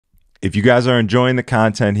If you guys are enjoying the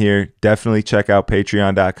content here, definitely check out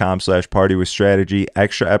patreon.com/partywithstrategy.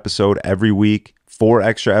 Extra episode every week, 4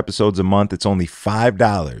 extra episodes a month. It's only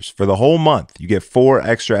 $5 for the whole month. You get 4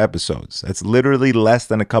 extra episodes. That's literally less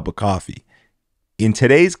than a cup of coffee. In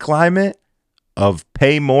today's climate of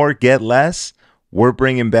pay more, get less, we're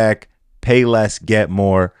bringing back pay less, get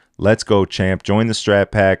more. Let's go, champ. Join the Strat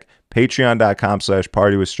Pack.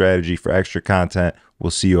 Patreon.com/partywithstrategy for extra content. We'll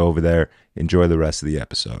see you over there. Enjoy the rest of the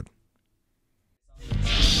episode.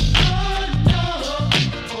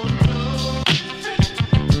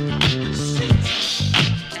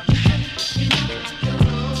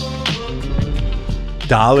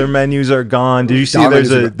 Dollar menus are gone. Did you see there's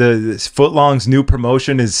the Footlong's new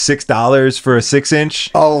promotion is $6 for a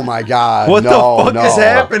 6-inch? Oh my God. What the fuck is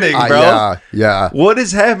happening, bro? Yeah. What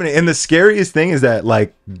is happening? And the scariest thing is that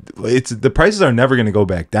like the prices are never going to go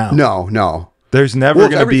back down. No. There's never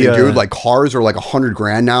going to be a dude. Like cars are like $100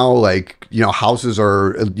 grand now. Like, you know, houses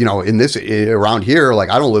are, you know, in this around here. Like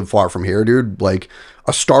I don't live far from here, dude. Like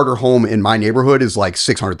a starter home in my neighborhood is like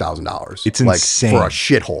 $600,000. It's like insane for a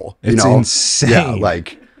shithole. It's insane. Yeah,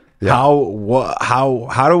 like yeah. How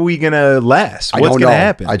are we gonna last? What's gonna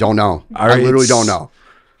happen? I don't know. I literally don't know.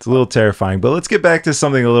 It's a little terrifying, but let's get back to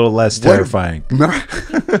something a little less terrifying. Well,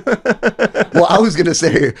 I was gonna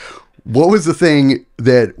say, what was the thing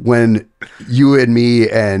that when you and me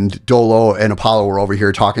and Dolo and Apollo were over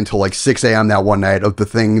here talking till like 6 a.m. that one night of the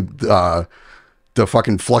thing, the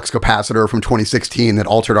fucking flux capacitor from 2016 that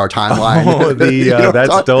altered our timeline. Oh,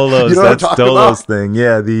 that's Dolo's. That's Dolo's thing.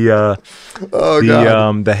 Yeah, the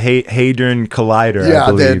Hadron Collider. Yeah, I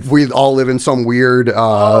believe. that we all live in some weird. The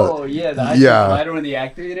Hadron Collider when they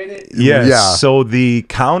activated it. Yeah. So the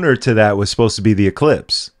counter to that was supposed to be the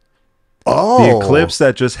eclipse. Oh, the eclipse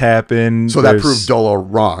that just happened. So that proved Dolo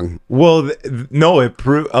wrong. Well, no, it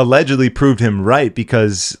allegedly proved him right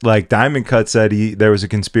because, like, Diamond Cut said there was a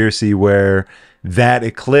conspiracy where that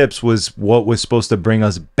eclipse was what was supposed to bring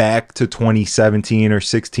us back to 2017 or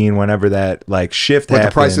 16, whenever that like shift happened.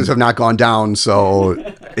 The prices have not gone down, so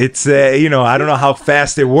it's you know, I don't know how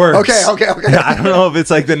fast it works. Okay. I don't know if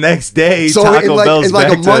it's like the next day. So Taco Bell's in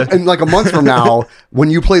like a month from now,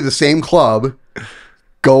 when you play the same club,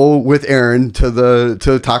 go with Aaron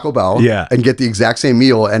to Taco Bell, and get the exact same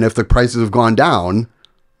meal. And if the prices have gone down,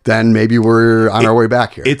 then maybe we're on our way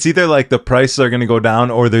back here. It's either like the prices are going to go down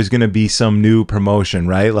or there's going to be some new promotion,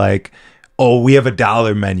 right? Like, oh, we have a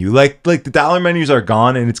dollar menu. Like the dollar menus are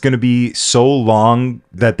gone, and it's going to be so long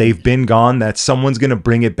that they've been gone that someone's going to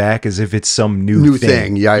bring it back as if it's some new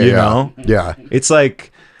thing. Yeah. You know? Yeah. It's like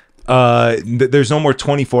there's no more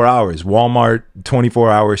 24 hours. Walmart 24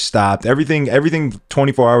 hours stopped. Everything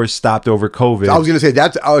 24 hours stopped over COVID. I was gonna say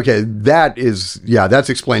that's okay. That's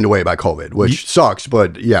explained away by COVID, which sucks.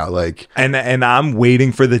 But yeah, like and I'm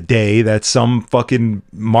waiting for the day that some fucking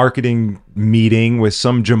marketing meeting with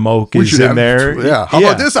some jamoke is in there. Yeah. How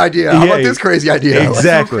about this idea? How about this crazy idea?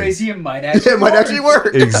 Exactly. So crazy, it might actually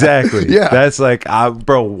work. Exactly. Yeah. That's like,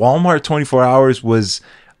 bro. Walmart 24 hours was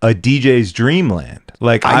a DJ's dreamland.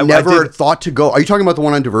 Like I never thought to go. Are you talking about the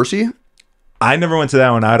one on Diversity? I never went to that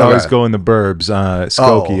one. I'd always go in the burbs,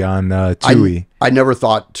 Skokie on Tui. I never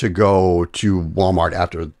thought to go to Walmart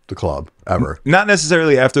after the club ever. Not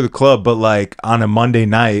necessarily after the club, but like on a Monday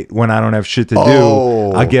night when I don't have shit to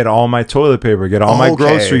do, I get all my toilet paper, get all my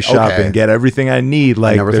grocery shopping, get everything I need.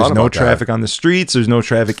 Like there's no traffic on the streets. There's no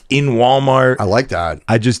traffic in Walmart. I like that.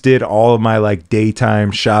 I just did all of my like daytime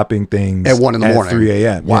shopping things at 1 in the morning, 3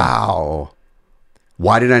 a.m. Wow. Yeah.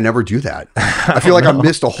 Why did I never do that? I feel like I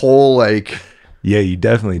missed a whole like. Yeah, you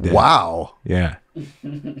definitely did. Wow. Yeah.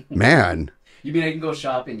 Man. You mean I can go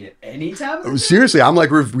shopping at any time? Seriously, I'm like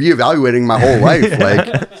reevaluating my whole life. Like,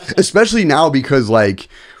 especially now because like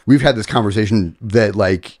we've had this conversation that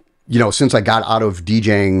like, you know, since I got out of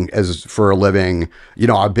DJing for a living, you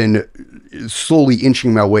know, I've been slowly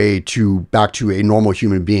inching my way back to a normal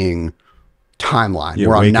human being timeline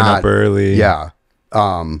where I'm not up early. Yeah.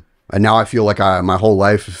 And now I feel like my whole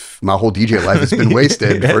DJ life has been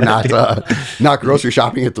wasted for not grocery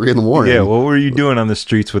shopping at 3 in the morning. Yeah, what were you doing on the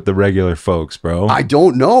streets with the regular folks, bro? I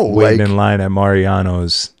don't know. Waiting in line at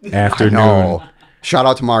Mariano's afternoon. I know. Shout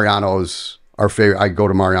out to Mariano's, our favorite. I go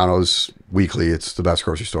to Mariano's weekly. It's the best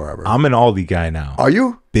grocery store ever. I'm an Aldi guy now. Are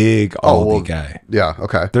you? Big Aldi guy. Yeah,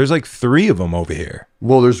 okay. There's like 3 of them over here.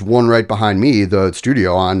 Well, there's one right behind me, the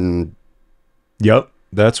studio on... Yep.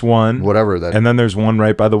 That's one. Whatever that. And then there's one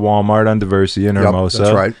right by the Walmart on Diversity in Hermosa.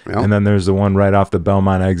 That's right. Yep. And then there's the one right off the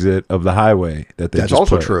Belmont exit of the highway that they That's just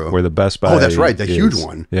also put, true. Where the Best Buy. Oh, that's right. The huge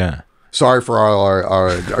one. Yeah. Sorry for our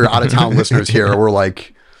out of town listeners here. We're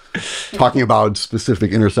like talking about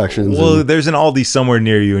specific intersections. Well, there's an Aldi somewhere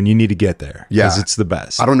near you, and you need to get there. Yeah, because it's the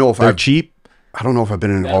best. I don't know if they're cheap. I don't know if I've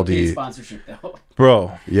been in an Aldi sponsorship though.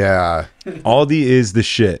 Bro. Yeah. Aldi is the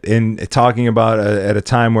shit. And talking about at a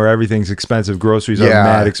time where everything's expensive, groceries are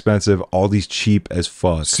mad expensive, Aldi's cheap as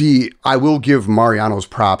fuck. See, I will give Mariano's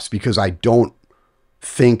props because I don't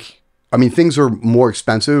think, I mean, things are more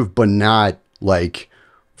expensive, but not like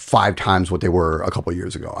 5 times what they were a couple of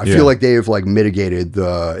years ago. I feel like they've like mitigated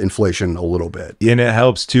the inflation a little bit. And it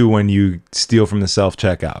helps too when you steal from the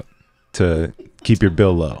self-checkout to keep your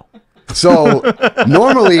bill low. So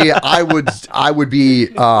normally I would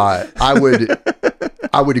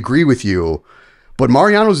agree with you, but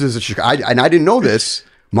Mariano's is a Chicago, and I didn't know this.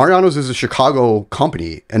 Mariano's is a Chicago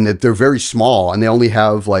company, and that they're very small, and they only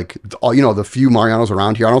have like the few Mariano's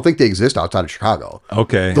around here. I don't think they exist outside of Chicago.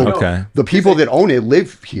 Okay, the people that own it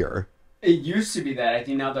live here. It used to be that. I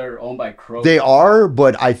think now they're owned by Kroger. They are,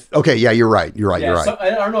 but yeah, you're right. You're right. So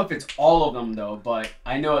I don't know if it's all of them though, but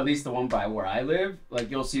I know at least the one by where I live,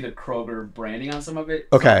 like you'll see the Kroger branding on some of it.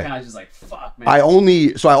 Okay. So kind of just like, fuck, man. I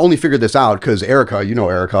only figured this out because Erica,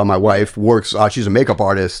 Erica, my wife, works. She's a makeup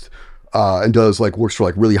artist and works for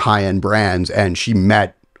like really high end brands, and she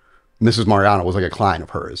met Mrs. Mariano was like a client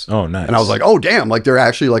of hers. Oh, nice. And I was like, oh damn, like they're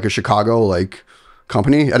actually like a Chicago like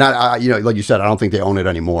company, and I like you said, I don't think they own it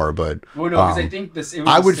anymore, but well, no, because I think this.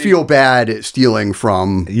 I would feel bad stealing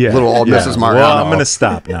from little old Mrs. Mariano. Well, I'm gonna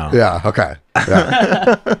stop now. Yeah, okay.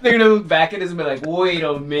 Yeah. They're gonna look back at this and be like, "Wait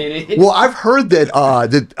a minute." Well, I've heard that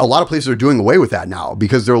that a lot of places are doing away with that now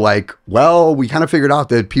because they're like, well, we kind of figured out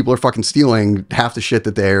that people are fucking stealing half the shit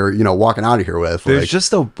that they're walking out of here with. There's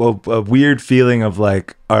just a weird feeling of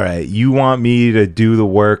like, all right, you want me to do the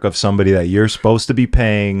work of somebody that you're supposed to be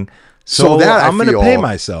paying. So that I'm going to pay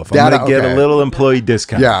myself. I'm going to get a little employee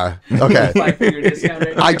discount. Yeah. Okay.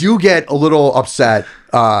 I do get a little upset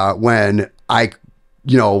when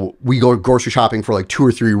we go grocery shopping for like 2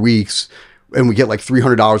 or 3 weeks and we get like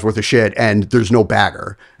 $300 worth of shit and there's no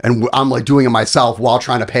bagger. And I'm like doing it myself while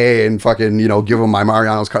trying to pay and fucking, give them my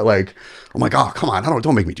Mariano's card. Like, I'm like, oh, come on.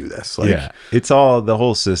 Don't make me do this. Like, yeah. It's all, the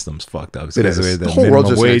whole system's fucked up. It is. The whole world's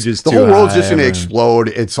just going to explode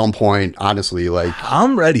at some point, honestly. Like,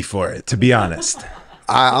 I'm ready for it, to be honest.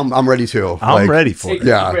 I'm ready too. I'm ready for it.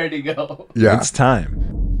 Yeah. Ready to go. Yeah. It's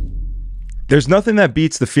time. There's nothing that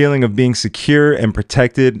beats the feeling of being secure and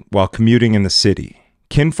protected while commuting in the city.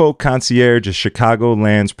 Kinfolk Concierge is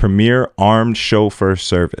Chicagoland's premier armed chauffeur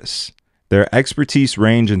service. Their expertise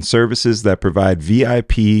range in services that provide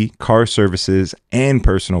VIP, car services, and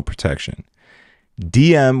personal protection.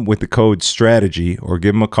 DM with the code STRATEGY or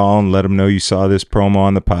give them a call and let them know you saw this promo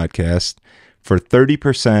on the podcast for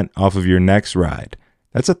 30% off of your next ride.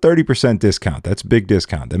 That's a 30% discount. That's a big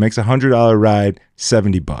discount. That makes a $100 ride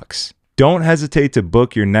 $70. Don't hesitate to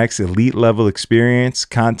book your next elite level experience.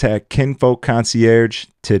 Contact Kinfolk Concierge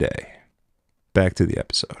today. Back to the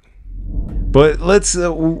episode. But let's,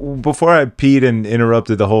 before I peed and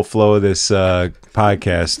interrupted the whole flow of this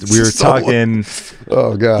podcast, we were talking,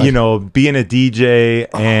 oh God, being a DJ,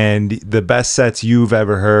 and the best sets you've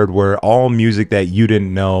ever heard were all music that you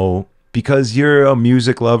didn't know because you're a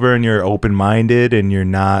music lover and you're open-minded and you're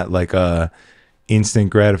not like a instant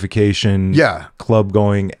gratification club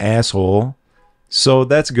going asshole. So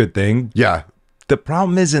that's a good thing. Yeah. The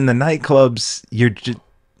problem is in the nightclubs,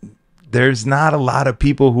 there's not a lot of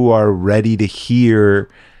people who are ready to hear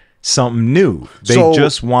something new. They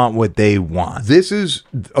just want what they want. This is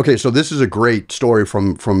okay. So this is a great story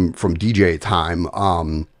from DJ time.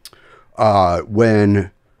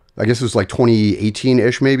 When I guess it was like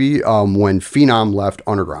 2018-ish, maybe, when Phenom left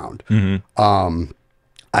Underground. Mm-hmm.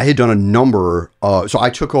 I had done a number. So I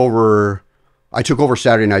took over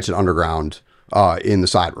Saturday nights at Underground in the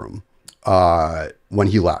side room when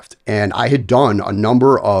he left, and I had done a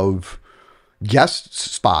number of guest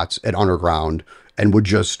spots at Underground and would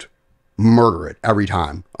just murder it every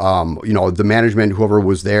time. The management, whoever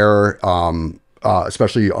was there,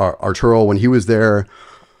 especially Arturo when he was there.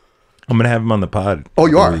 I'm gonna have him on the pod. Oh,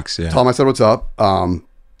 you are? Weeks, yeah. Tell him I said what's up.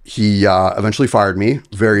 He eventually fired me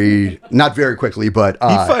not very quickly, but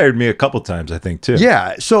he fired me a couple times, I think, too.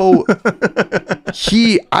 Yeah. So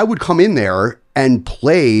I would come in there and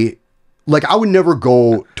play. Like, I would never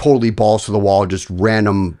go totally balls to the wall, just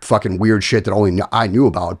random fucking weird shit that only I knew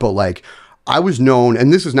about. But like, I was known,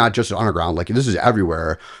 and this is not just at Underground, like this is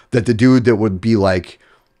everywhere, that the dude that would be like,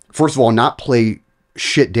 first of all, not play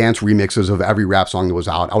shit dance remixes of every rap song that was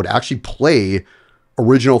out. I would actually play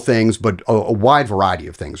original things, but a wide variety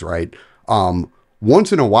of things, right?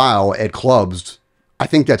 Once in a while at clubs, I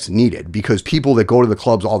think that's needed because people that go to the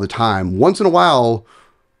clubs all the time, once in a while,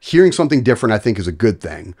 hearing something different, I think, is a good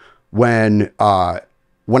thing. When I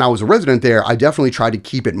was a resident there, I definitely tried to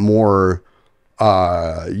keep it more,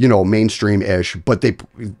 mainstream-ish. But they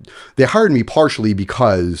hired me partially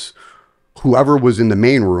because whoever was in the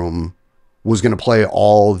main room was going to play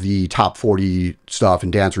all the top 40 stuff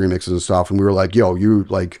and dance remixes and stuff. And we were like, yo, your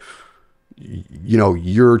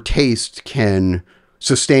taste can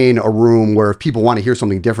sustain a room where if people want to hear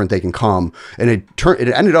something different, they can come. And it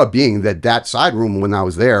ended up being that side room when I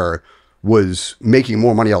was there was making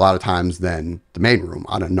more money a lot of times than the main room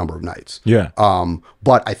on a number of nights. Yeah.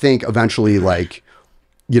 But I think eventually, I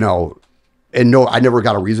never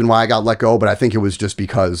got a reason why I got let go, but I think it was just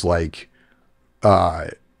because not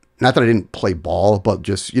that I didn't play ball, but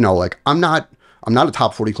just, I'm not a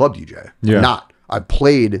top 40 club DJ. Yeah. I'm not. I've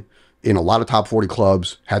played in a lot of top 40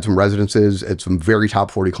 clubs, had some residences at some very top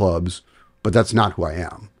 40 clubs, but that's not who I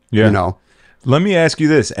am. Yeah. Let me ask you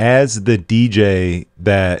this, as the DJ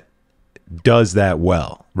that does that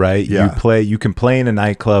well, right? Yeah. You can play in a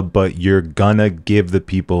nightclub, but you're gonna give the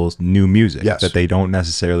people new music that they don't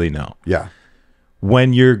necessarily know. Yeah.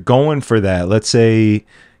 When you're going for that, let's say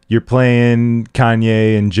you're playing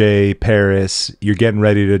Kanye and Jay Paris, you're getting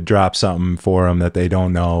ready to drop something for them that they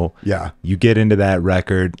don't know. Yeah. You get into that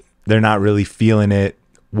record, they're not really feeling it.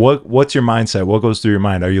 What's your mindset? What goes through your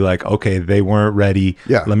mind? Are you like, okay, they weren't ready.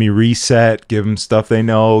 Yeah. Let me reset, give them stuff they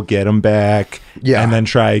know, get them back, and then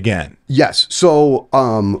try again. Yes. So,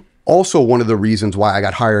 also one of the reasons why I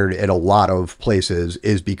got hired at a lot of places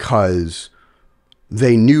is because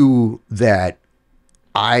they knew that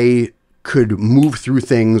I could move through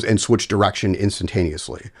things and switch direction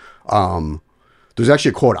instantaneously. There's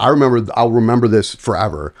actually a quote. I'll remember this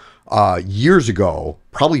forever. Years ago,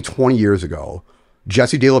 probably 20 years ago,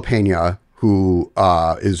 Jesse De La Pena, who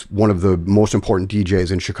is one of the most important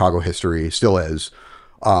DJs in Chicago history, still is,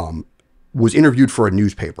 was interviewed for a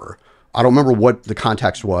newspaper. I don't remember what the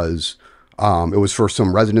context was. It was for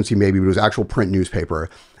some residency maybe, but it was actual print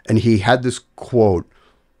newspaper. And he had this quote.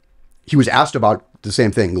 He was asked about the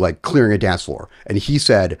same thing, like clearing a dance floor. And he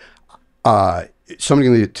said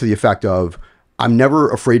something to the effect of, I'm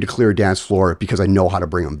never afraid to clear a dance floor because I know how to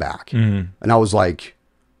bring them back. Mm-hmm. And I was like,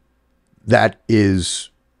 that's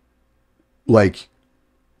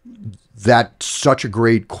such a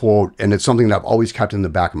great quote. And it's something that I've always kept in the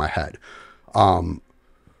back of my head.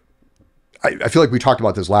 I feel like we talked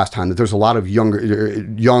about this last time, that there's a lot of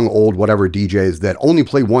young, old, whatever DJs that only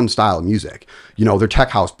play one style of music. They're tech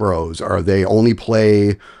house bros, or they only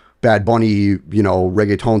play Bad Bunny,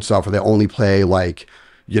 reggaeton stuff, or they only play Lil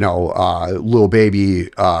Baby,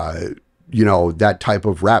 that type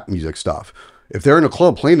of rap music stuff. If they're in a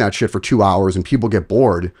club playing that shit for 2 hours and people get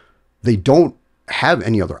bored, they don't have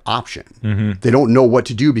any other option. Mm-hmm. They don't know what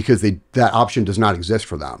to do because that option does not exist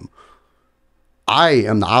for them. I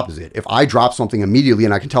am the opposite. If I drop something immediately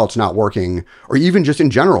and I can tell it's not working, or even just in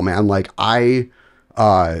general, man, I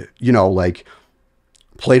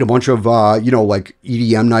played a bunch of,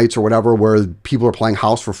 EDM nights or whatever, where people are playing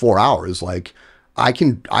house for 4 hours. I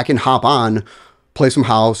can hop on, play some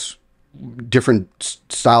house, different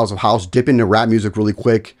styles of house, dip into rap music really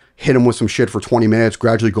quick, hit them with some shit for 20 minutes,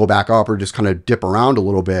 gradually go back up, or just kind of dip around a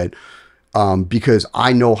little bit. Because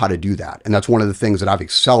I know how to do that. And that's one of the things that I've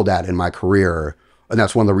excelled at in my career. And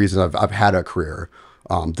that's one of the reasons I've had a career.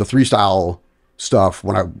 The 3Style stuff,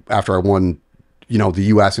 after I won, the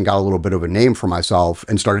US and got a little bit of a name for myself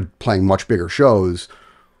and started playing much bigger shows,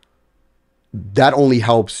 that only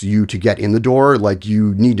helps you to get in the door.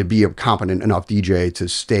 You need to be a competent enough DJ to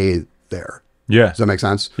stay there. Yeah. Does that make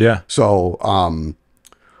sense? Yeah. So,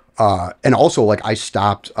 and also I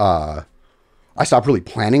stopped really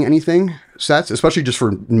planning anything sets, especially just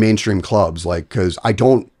for mainstream clubs. Cause I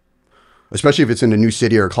don't, especially if it's in a new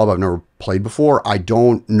city or a club I've never played before, I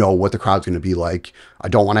don't know what the crowd's going to be like. I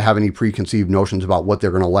don't want to have any preconceived notions about what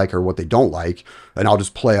they're going to like or what they don't like. And I'll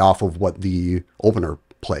just play off of what the opener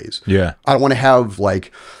plays. Yeah. I don't want to have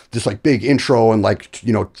this big intro and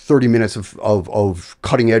 30 minutes of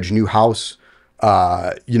cutting edge new house,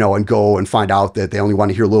 and go and find out that they only want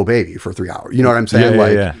to hear Lil Baby for 3 hours. You know what I'm saying?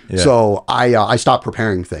 Yeah. So I stopped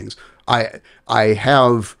preparing things. I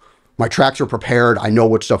have, my tracks are prepared. I know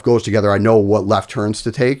what stuff goes together. I know what left turns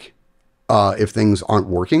to take if things aren't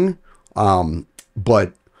working.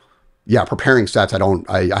 But yeah, preparing sets,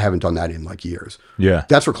 I haven't done that in years. Yeah.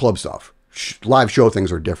 That's for club stuff. Live show things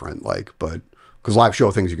are different, because live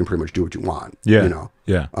show things, you can pretty much do what you want. Yeah.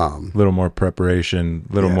 Yeah. A little more preparation,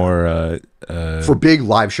 a little more. For big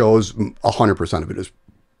live shows, 100% of it is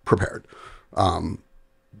prepared.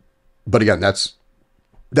 But again, that's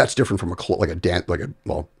different from a dance,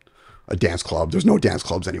 a dance club. There's no dance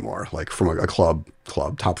clubs anymore, like from a club,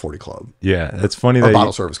 top 40 club. Yeah, it's funny or that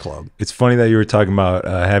bottle service club. It's funny that you were talking about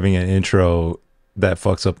having an intro that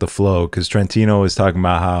fucks up the flow, because Trentino was talking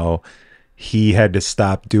about how he had to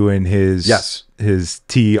stop doing his TRENT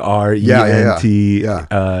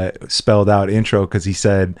spelled out intro because he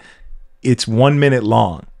said it's 1 minute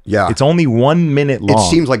long. Yeah. It's only 1 minute long. It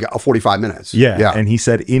seems like a 45 minutes. Yeah. And he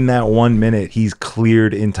said in that 1 minute, he's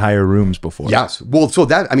cleared entire rooms before. Yes. Well, so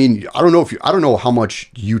that, I mean, I don't know how much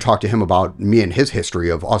you talked to him about me and his history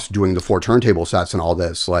of us doing the 4 turntable sets and all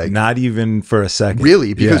this. Like, not even for a second.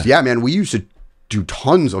 Really? Because, yeah, man, we used to do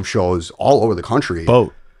tons of shows all over the country.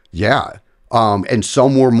 Boat. Yeah. And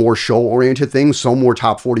some were more show-oriented things, some were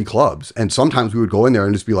top 40 clubs. And sometimes we would go in there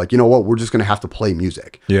and just be like, you know what, we're just going to have to play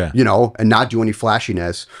music. Yeah. You know, and not do any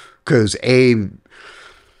flashiness because,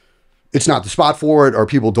 it's not the spot for it, or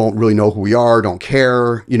people don't really know who we are, don't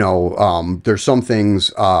care. You know, there's some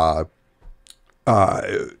things,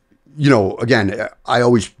 you know, again, I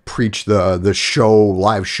always preach the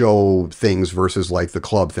live show things versus like the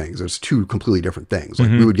club things. There's 2 completely different things.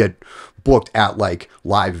 Like we would get booked at like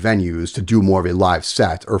live venues to do more of a live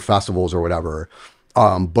set or festivals or whatever.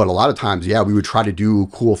 But a lot of times, yeah, we would try to do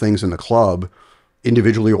cool things in the club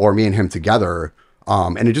individually or me and him together.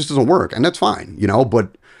 And it just doesn't work, and that's fine, you know,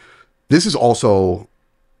 but this is also,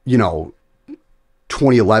 you know,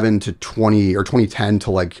 2011 to 2010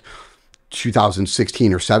 to like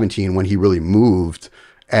 2016 or 17 when he really moved,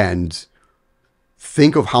 and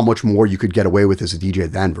think of how much more you could get away with as a DJ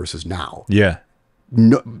then versus now. Yeah.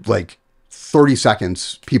 No, like 30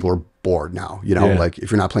 seconds, people are bored now, you know, like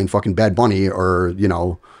if you're not playing fucking Bad Bunny or, you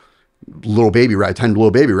know, 10 Little Baby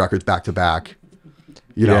records back to back,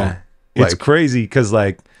 you know. It's crazy because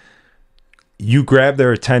like you grab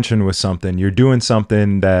their attention with something, you're doing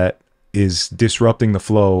something that is disrupting the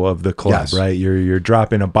flow of the club, right? You're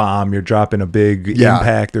dropping a bomb, you're dropping a big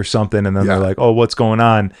impact or something, and then they're like, oh, what's going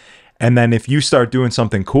on? And then if you start doing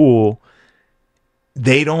something cool,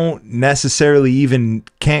 they don't necessarily even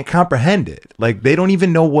can't comprehend it. Like they don't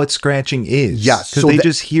even know what scratching is. Yes. Because they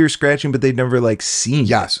just hear scratching, but they've never like seen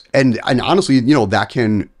it. And honestly, you know, that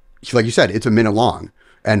can, like you said, it's a minute long.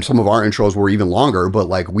 And some of our intros were even longer, but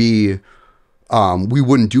like we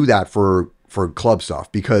wouldn't do that for club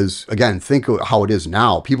stuff because, again, think of how it is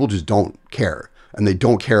now. People just don't care, and they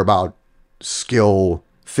don't care about skill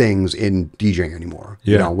things in DJing anymore.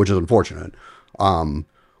 You know, which is unfortunate.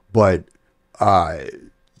 But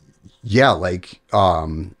yeah, like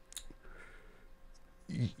and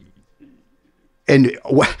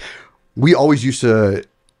we always used to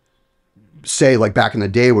say, like back in the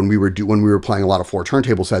day when we were playing a lot of 4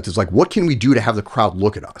 turntable sets, it's like, what can we do to have the crowd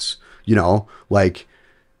look at us? You know, like,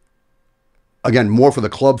 again, more for the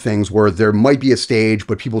club things where there might be a stage,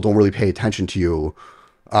 but people don't really pay attention to you.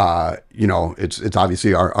 You know, it's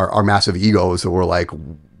obviously our massive egos that we're like,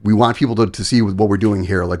 we want people to see what we're doing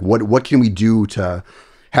here. Like, what can we do to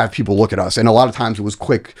have people look at us? And a lot of times it was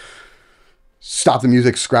quick, stop the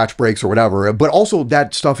music, scratch breaks or whatever. But also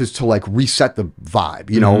that stuff is to like reset the vibe,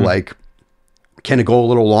 you know, like, can it go a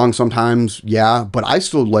little long sometimes? Yeah. But I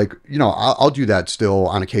still like, you know, I'll do that still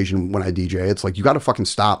on occasion when I DJ. It's like, you got to fucking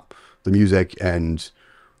stop the music. And,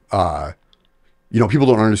 you know, people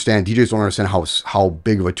don't understand, DJs don't understand how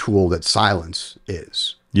big of a tool that silence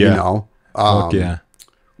is, you know?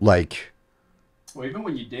 Like, well, even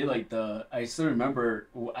when you did like I still remember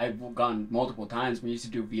I've gone multiple times when we used to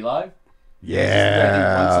do V-Live.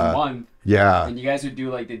 Yeah. Once a month. Yeah. And you guys would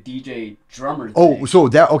do like the DJ drummer thing. Oh, so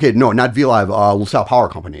that, okay, no, not V-Live, LaSalle Power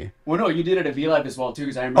Company. Well, no, you did it at V-Live as well too,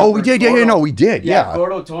 because I remember. Oh, we did, no, we did, yeah.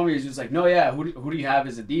 Gordo told me, he was just like, no, yeah, who do you have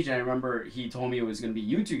as a DJ? I remember he told me it was going to be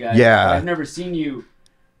you 2 guys. Yeah. But I've never seen you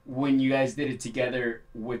when you guys did it together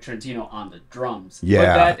with Trentino on the drums. Yeah.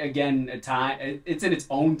 But that, again, it's in its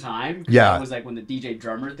own time. Yeah. It was like when the DJ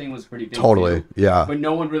drummer thing was pretty big. Totally, yeah. But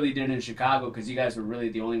no one really did it in Chicago because you guys were really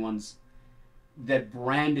the only ones that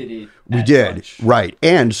branded it. We did, much. right.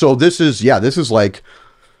 And so this is like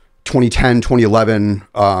 2010, 2011,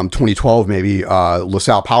 2012 maybe.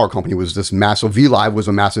 LaSalle Power Company was this massive, V-Live was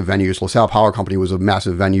a massive venue. So LaSalle Power Company was a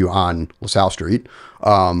massive venue on LaSalle Street.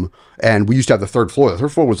 And we used to have the 3rd floor. The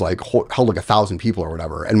 3rd floor was like held like 1,000 people or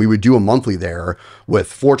whatever. And we would do a monthly there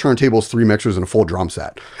with 4 turntables, 3 mixers, and a full drum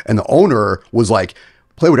set. And the owner was like,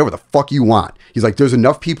 play whatever the fuck you want. He's like, there's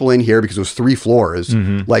enough people in here because it was 3 floors.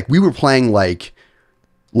 Like we were playing like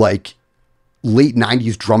late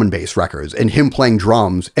 90s drum and bass records and him playing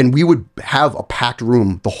drums, and we would have a packed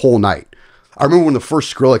room the whole night. I remember when the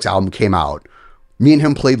first Skrillex album came out, me and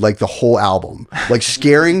him played like the whole album, like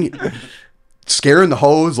scaring scaring the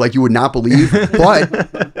hoes like you would not believe.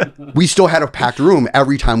 But we still had a packed room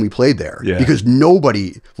every time we played there because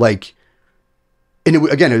nobody like. And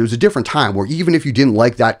again, it was a different time where even if you didn't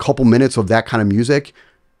like that couple minutes of that kind of music,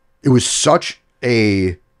 it was such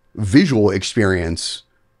a visual experience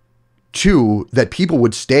too that people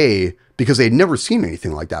would stay because they'd never seen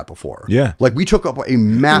anything like that before. Yeah. Like we took up a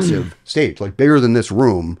massive stage, like bigger than this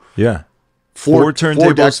room. Yeah. Four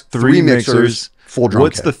turntables, decks, three mixers, full drum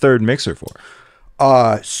What's kit. the third mixer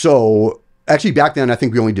for? So actually back then, I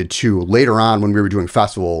think we only did 2. Later on when we were doing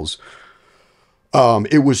festivals,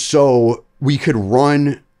 it was so we could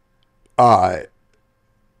run, back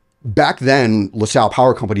then, LaSalle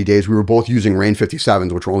Power Company days, we were both using Rain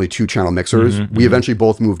 57s, which were only 2-channel mixers. We eventually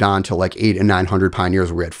both moved on to like 8 and 900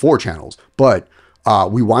 Pioneers where we had 4 channels. But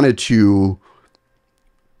we wanted to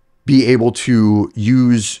be able to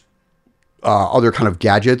use other kind of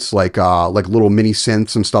gadgets like little mini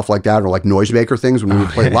synths and stuff like that, or like noisemaker things when we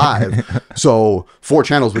would play live. So 4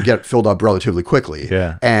 channels would get filled up relatively quickly.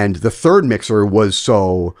 Yeah. And the third mixer was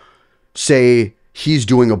so, say he's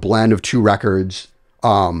doing a blend of 2 records,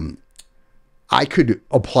 I could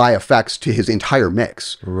apply effects to his entire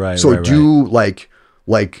mix. Right. So right, do like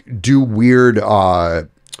do weird, like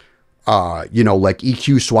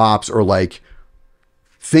EQ swaps, or like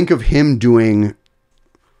think of him doing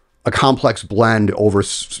a complex blend over,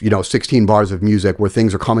 16 bars of music where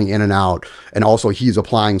things are coming in and out. And also he's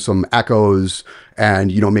applying some echoes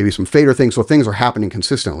and, maybe some fader things. So things are happening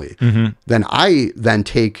consistently. Then I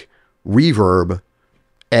take reverb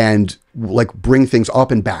and like bring things up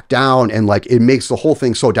and back down, and like it makes the whole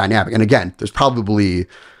thing so dynamic. And again, we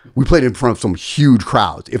played in front of some huge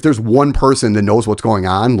crowds. If there's one person that knows what's going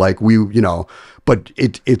on, like but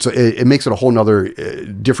it makes it a whole nother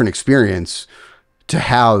different experience to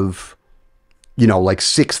have, like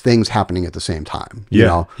 6 things happening at the same time. You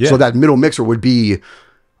know? So that middle mixer would be,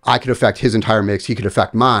 I could affect his entire mix, he could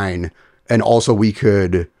affect mine, and also we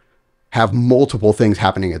could have multiple things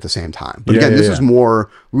happening at the same time. But again, this is more,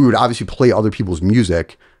 we would obviously play other people's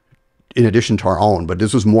music in addition to our own, but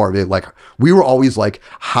this was more of it. Like we were always like,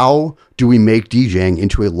 how do we make DJing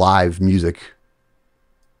into a live music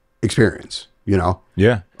experience?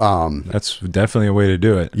 Yeah. That's definitely a way to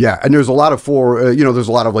do it. Yeah. And there's a lot of there's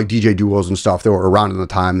a lot of like DJ duos and stuff that were around at the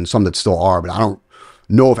time, and some that still are, but I don't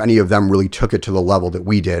know if any of them really took it to the level that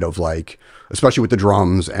we did of like, especially with the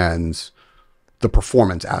drums and the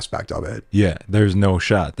performance aspect of it. Yeah, there's no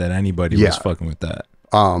shot that anybody was fucking with that.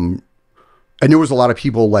 And there was a lot of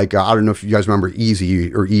people like, I don't know if you guys remember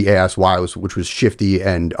Easy or EASY, which was Shifty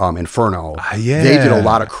and Inferno. Yeah. They did a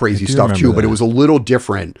lot of crazy stuff too, but it was a little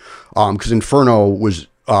different because Inferno was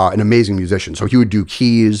an amazing musician. So he would do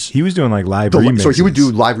keys. He was doing like live remixes. So he would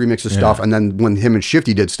do live remixes stuff. And then when him and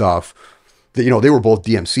Shifty did stuff, they were both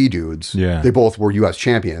DMC dudes. Yeah. They both were US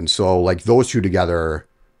champions. So like those two together,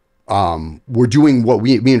 we're doing what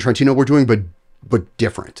me and Trentino were doing, but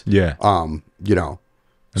different. Yeah.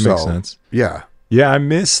 That makes sense. Yeah. Yeah. I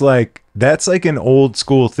miss that's like an old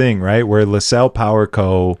school thing, right? Where LaSalle Power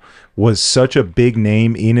Co. was such a big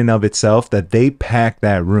name in and of itself that they packed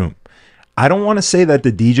that room. I don't want to say that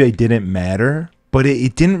the DJ didn't matter, but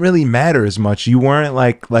it didn't really matter as much. You weren't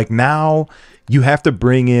like now you have to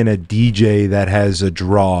bring in a DJ that has a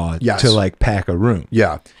draw to like pack a room.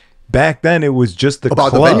 Yeah. Back then, it was just the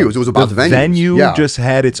about club. the venues. It was about the venues. Venue just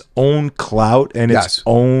had its own clout and its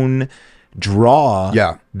own draw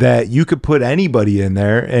that you could put anybody in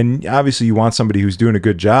there. And obviously, you want somebody who's doing a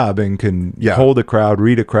good job and can hold a crowd,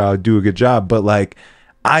 read a crowd, do a good job. But like,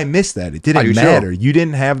 I miss that. It didn't matter. You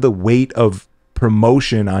didn't have the weight of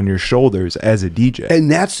promotion on your shoulders as a DJ. And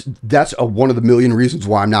that's one of the million reasons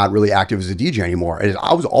why I'm not really active as a DJ anymore. And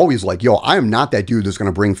I was always like, yo, I am not that dude that's going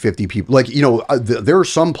to bring 50 people. Like, there are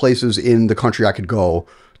some places in the country I could go,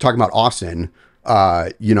 talking about Austin,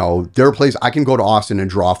 there are places I can go to Austin and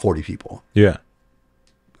draw 40 people. Yeah.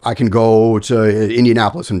 I can go to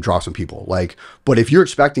Indianapolis and draw some people. Like, but if you're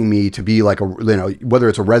expecting me to be like whether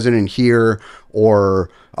it's a resident here or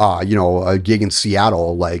a gig in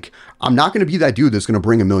Seattle, like I'm not going to be that dude that's going to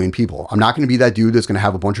bring 1 million people. I'm not going to be that dude that's going to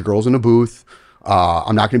have a bunch of girls in a booth.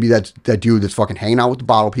 I'm not going to be that dude that's fucking hanging out with the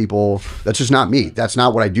bottle people. That's just not me. That's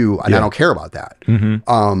not what I do, and I don't care about that.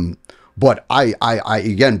 But I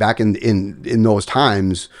again, back in those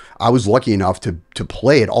times, I was lucky enough to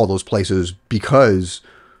play at all those places because,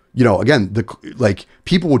 again,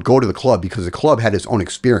 people would go to the club because the club had its own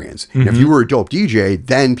experience. And if you were a dope DJ,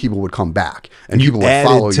 then people would come back and people would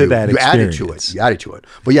follow you. You added to it. You added to it.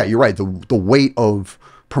 But yeah, you're right. The weight of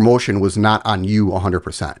promotion was not on you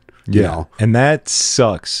 100%. You know? And that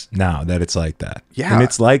sucks now that it's like that. Yeah. And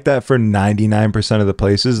it's like that for 99% of the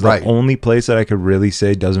places. The only place that I could really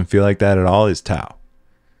say doesn't feel like that at all is Tao.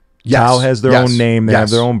 Yes. Tao has their own name. They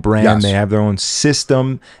have their own brand. Yes. They have their own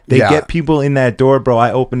system. They get people in that door, bro.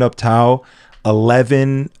 I opened up Tao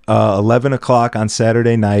 11 o'clock on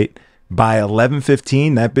Saturday night. By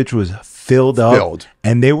 11:15, that bitch was filled up.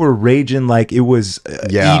 And they were raging like it was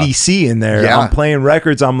EDC in there. I'm playing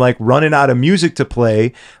records. I'm like running out of music to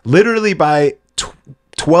play. Literally by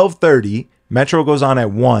 12:30, Metro goes on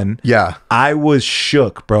at 1. Yeah. I was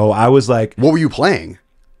shook, bro. I was like, what were you playing?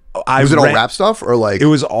 Was it all rap stuff or like? It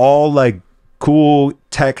was all like cool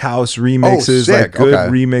tech house remixes, like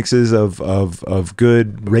good remixes of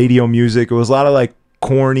good radio music. It was a lot of like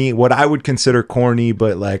corny, what I would consider corny,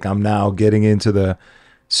 but like I'm now getting into the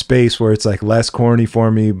space where it's like less corny for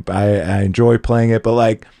me. I enjoy playing it, but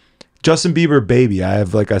like Justin Bieber Baby, I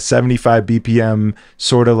have like a 75 BPM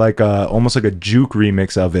sort of like almost like a juke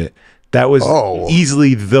remix of it. That was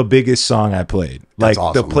easily the biggest song I played. Like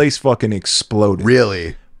the place fucking exploded.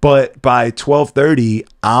 Really? But by 12:30,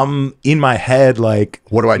 I'm in my head like,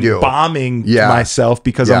 what do I do? Bombing myself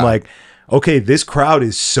because I'm like, okay, this crowd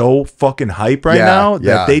is so fucking hype right now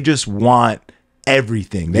that they just want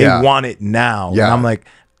everything. They want it now. And I'm like,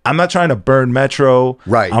 I'm not trying to burn Metro.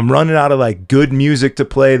 Right. I'm running out of like good music to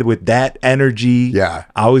play with that energy. Yeah.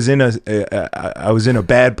 I was in a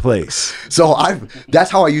bad place. So that's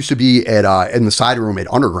how I used to be at in the side room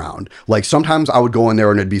at Underground. Like sometimes I would go in there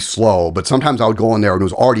and it'd be slow, but sometimes I would go in there and it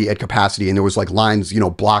was already at capacity and there was like lines,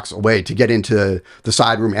 blocks away to get into the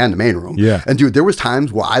side room and the main room. Yeah. And dude, there was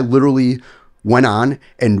times where I literally went on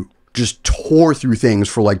and just tore through things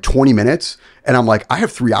for like 20 minutes. And I'm like, I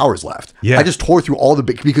have 3 hours left. Yeah. I just tore through all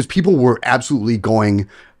because people were absolutely going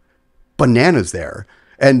bananas there.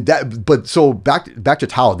 And but so back to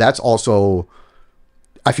Tao, that's also,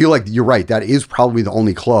 I feel like you're right. That is probably the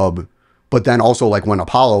only club. But then also like when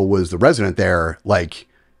Apollo was the resident there, like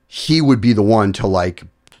he would be the one to like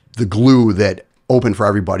the glue that opened for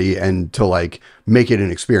everybody and to like make it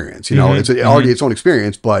an experience. It's already its own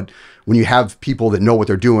experience. But when you have people that know what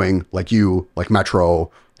they're doing, like you, like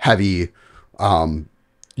Metro, Heavy,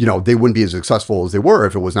 they wouldn't be as successful as they were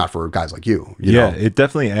if it was not for guys like you. You know? It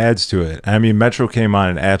definitely adds to it. I mean, Metro came on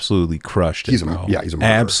and absolutely crushed it. He's a murderer.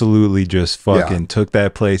 Absolutely just fucking took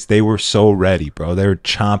that place. They were so ready, bro. They were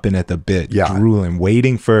chomping at the bit, drooling,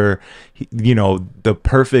 waiting for, the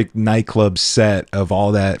perfect nightclub set of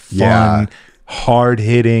all that fun, hard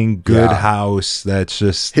hitting, good house. That's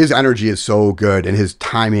just, his energy is so good and his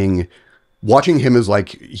timing. Watching him is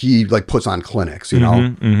like he like puts on clinics,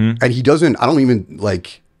 and he doesn't. I don't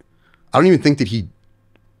even think that he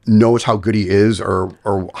knows how good he is or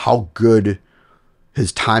how good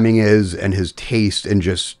his timing is and his taste, and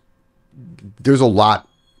just there's a lot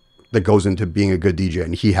that goes into being a good DJ,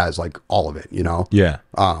 and he has like all of it, Yeah.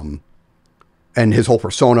 And his whole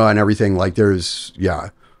persona and everything. Like there's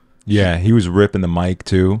Yeah, he was ripping the mic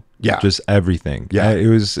too. Yeah. Just everything. Yeah. It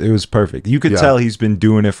was perfect. You could tell he's been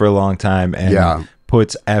doing it for a long time and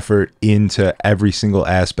puts effort into every single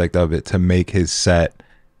aspect of it to make his set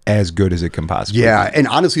as good as it can possibly be. And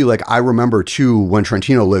honestly, like I remember too when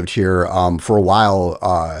Trentino lived here for a while,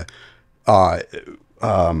 was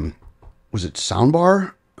it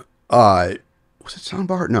Soundbar? Was it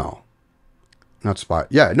Soundbar? No. Not Spot.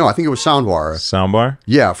 Yeah, no, I think it was Soundbar. Soundbar?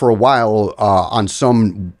 Yeah, for a while on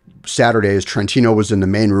some Saturdays, Trentino was in the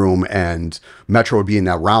main room and Metro would be in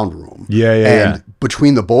that round room. And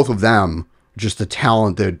between the both of them, just the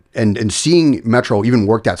talent that and seeing Metro even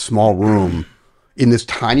work that small room in this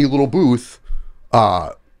tiny little booth.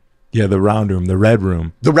 The round room, the red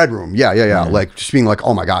room. The red room, yeah. Like just being like,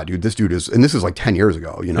 oh my god, dude, this dude is, and this is like 10 years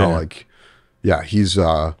ago, he's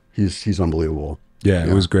unbelievable. Yeah,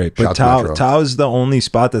 it was great. But Tao is the only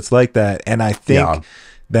spot that's like that, and I think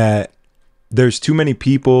that there's too many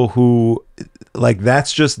people who like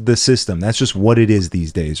that's just the system. That's just what it is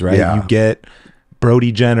these days, right? You get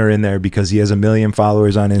Brody Jenner in there because he has 1 million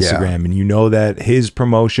followers on Instagram, and you know that his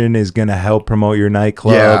promotion is going to help promote your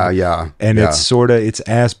nightclub. And it's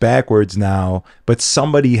ass backwards now, but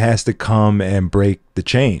somebody has to come and break the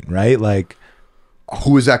chain, right? Like,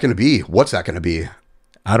 who is that going to be? What's that going to be?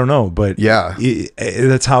 I don't know, but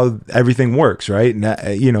that's how everything works, right?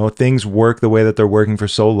 Things work the way that they're working for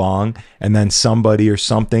so long, and then somebody or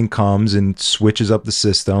something comes and switches up the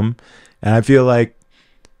system. And I feel like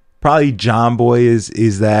probably John Boy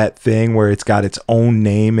is that thing where it's got its own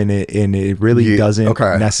name, and it really doesn't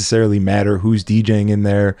necessarily matter who's DJing in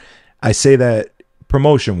there. I say that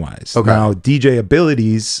promotion wise. Now DJ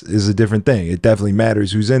abilities is a different thing. It definitely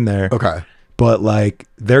matters who's in there. but like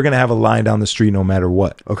they're gonna have a line down the street no matter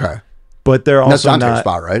what. Okay. But they're also That's Dante's not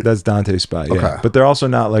spot, right? That's Dante's spot, yeah. Okay. But they're also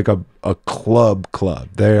not like a club.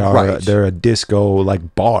 They are Right. they're a disco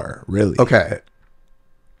like bar, really. Okay.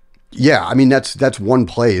 Yeah, I mean that's one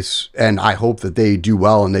place, and I hope that they do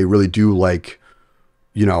well and they really do like,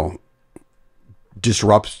 you know,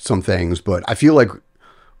 disrupt some things. But I feel like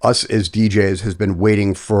us as DJs has been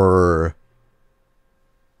waiting for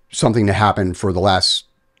something to happen for the last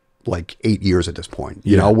like 8 years at this point,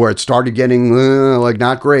 you know, where it started getting like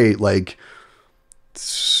not great, like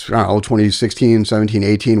I don't know, 2016, 17,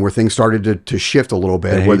 18, where things started to shift a little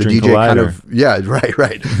bit, where the Hadron DJ kind Collider. of,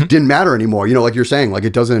 right. Didn't matter anymore. You know, like you're saying, like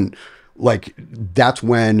it doesn't, like that's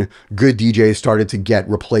when good DJs started to get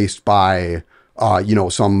replaced by, you know,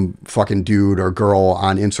 some fucking dude or girl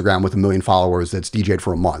on Instagram with 1 million followers that's DJ'd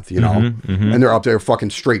for a month, you know, and they're up there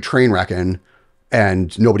fucking straight train wrecking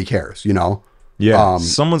and nobody cares, you know? Yeah.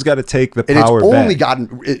 Someone's got to take the And it's power only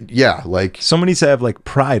back. like Someone needs to have like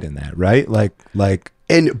pride in that, right?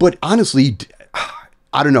 but honestly,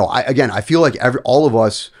 I don't know. I feel like all of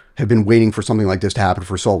us have been waiting for something like this to happen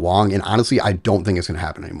for so long. And honestly, I don't think it's going to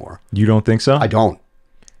happen anymore. You don't think so? I don't.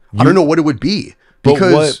 I don't know what it would be.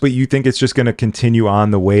 But you think it's just going to continue on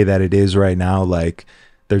the way that it is right now? Like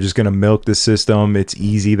they're just going to milk the system. It's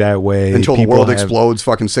easy that way. Until the world explodes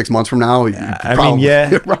fucking 6 months from now.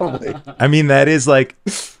 Probably. I mean, that is like,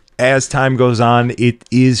 as time goes on, it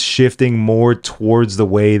is shifting more towards the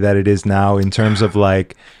way that it is now in terms of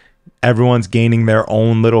like everyone's gaining their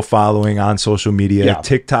own little following on social media. Yeah.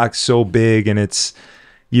 TikTok's so big and it's,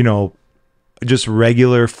 you know, just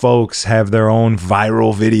regular folks have their own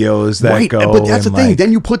viral videos that go. But that's the thing.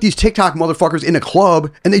 Then you put these TikTok motherfuckers in a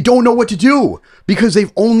club and they don't know what to do because they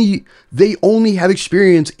only have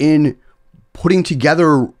experience in putting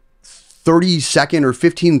together 30-second or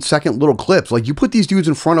 15-second little clips. Like you put these dudes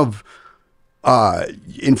in front of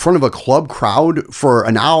a club crowd for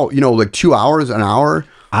an hour, you know, like 2 hours, an hour.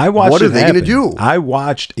 I watched. What are they going to do? I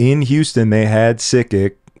watched in Houston. They had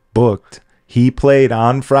Sickick booked. He played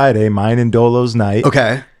on Friday, mine and Dolo's night.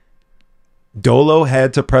 Okay. Dolo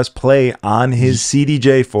had to press play on his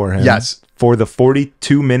CDJ for him. Yes. For the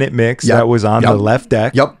 42-minute mix that was on the left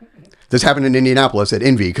deck. Yep. This happened in Indianapolis at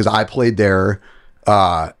Envy because I played there.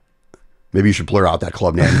 Maybe you should blur out that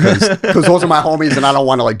club name because those are my homies and I don't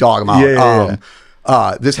want to like dog them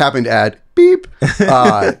out. This happened at Beep.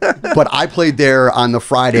 But I played there on the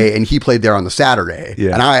Friday and he played there on the Saturday.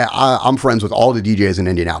 Yeah. And I'm friends with all the DJs in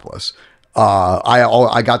Indianapolis.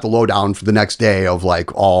 I got the lowdown for the next day of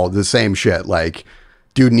like all the same shit. Like,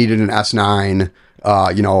 dude needed an S9.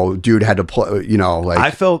 You know, dude had to play. You know, like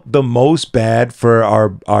I felt the most bad for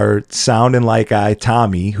our sound and like guy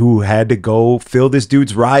Tommy, who had to go fill this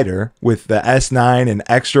dude's rider with the S9 and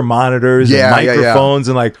extra monitors and microphones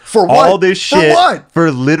and like for what? All this shit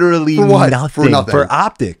for literally nothing. For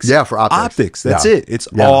optics. Yeah, for optics. That's it. It's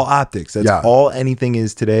all optics. That's all anything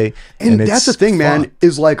is today. And that's the thing, man,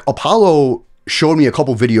 is like Apollo showed me a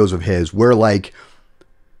couple videos of his where like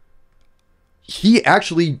he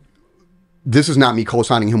actually. This is not me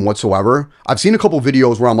co-signing him whatsoever. I've seen a couple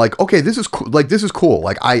videos where I'm like, okay, this is cool. Like, this is cool.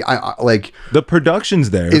 Like, I like the production's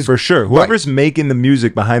there for sure. Whoever's making the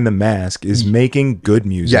music behind the mask is making good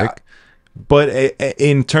music. Yeah. But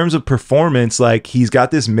in terms of performance, like he's got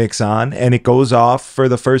this mix on and it goes off for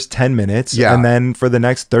the first 10 minutes. Yeah. And then for the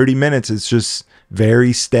next 30 minutes, it's just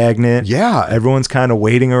very stagnant. Yeah. Everyone's kind of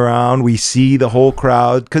waiting around. We see the whole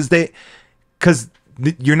crowd because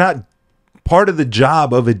you're not. Part of the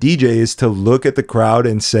job of a DJ is to look at the crowd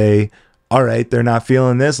and say, all right, they're not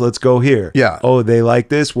feeling this. Let's go here. Yeah. Oh, they like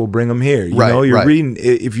this. We'll bring them here. You know, you're reading.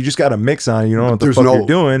 If you just got a mix on, you don't know what the fuck you're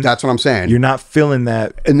doing. That's what I'm saying. You're not feeling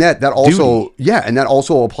that. And that also, duty. and that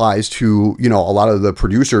also applies to, you know, a lot of the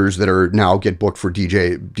producers that are now get booked for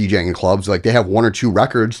DJing in clubs. Like they have 1 or 2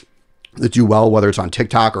 records that do well, whether it's on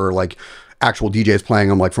TikTok or like actual DJs playing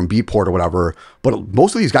them like from Beatport or whatever. But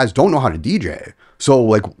most of these guys don't know how to DJ. So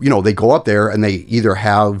like, you know, they go up there and they either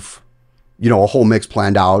have, you know, a whole mix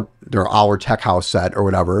planned out, their hour tech house set or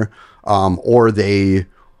whatever, or they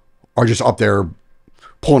are just up there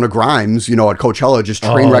pulling a Grimes, you know, at Coachella, just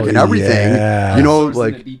train wrecking everything. Yeah. You know,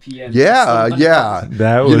 like,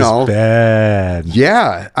 That was bad.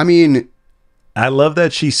 Yeah. I mean, I love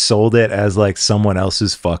that she sold it as like someone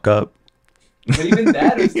else's fuck up. But even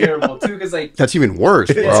that is terrible too, because like that's even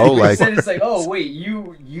worse, bro. Like, it's like, oh wait,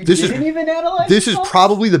 you didn't even analyze. This is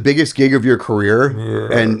probably the biggest gig of your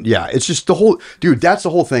career, and it's just the whole dude. That's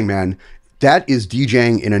the whole thing, man. That is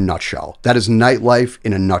DJing in a nutshell. That is nightlife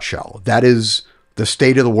in a nutshell. That is the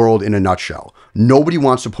state of the world in a nutshell. Nobody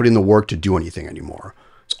wants to put in the work to do anything anymore.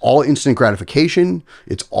 It's all instant gratification.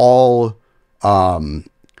 It's all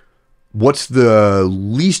what's the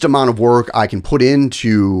least amount of work I can put in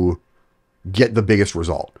to get the biggest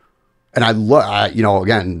result? And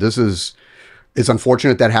again, it's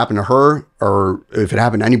unfortunate that happened to her, or if it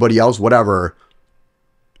happened to anybody else, whatever.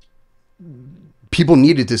 People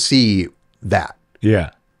needed to see that.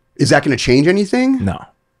 Yeah. Is that going to change anything? No.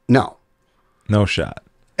 No shot.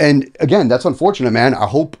 And again, that's unfortunate, man. I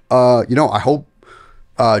hope,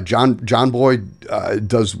 John Boy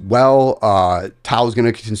does well. Tao's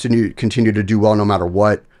going to continue to do well no matter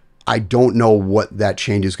what. I don't know what that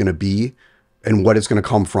change is going to be and what it's going to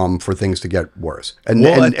come from for things to get worse and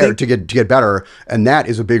to get better. And that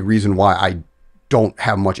is a big reason why I don't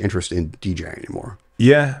have much interest in DJing anymore.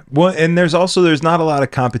 Yeah. Well, and there's not a lot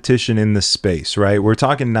of competition in the space, right? We're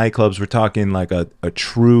talking nightclubs. We're talking like a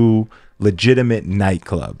true legitimate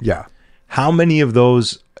nightclub. Yeah. How many of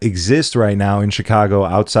those exist right now in Chicago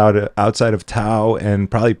outside of Tao and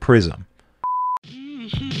probably Prism?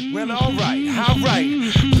 Well, all right.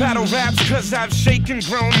 Battle raps cause I've shaken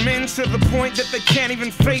grown men to the point that they can't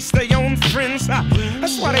even face their own friends.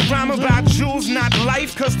 That's why they rhyme about jewels, not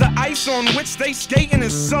life, cause the ice on which they skating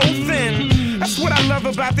is so thin. That's what I love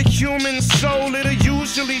about the human soul. It'll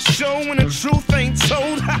usually show when the truth ain't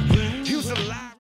told. Use a lie.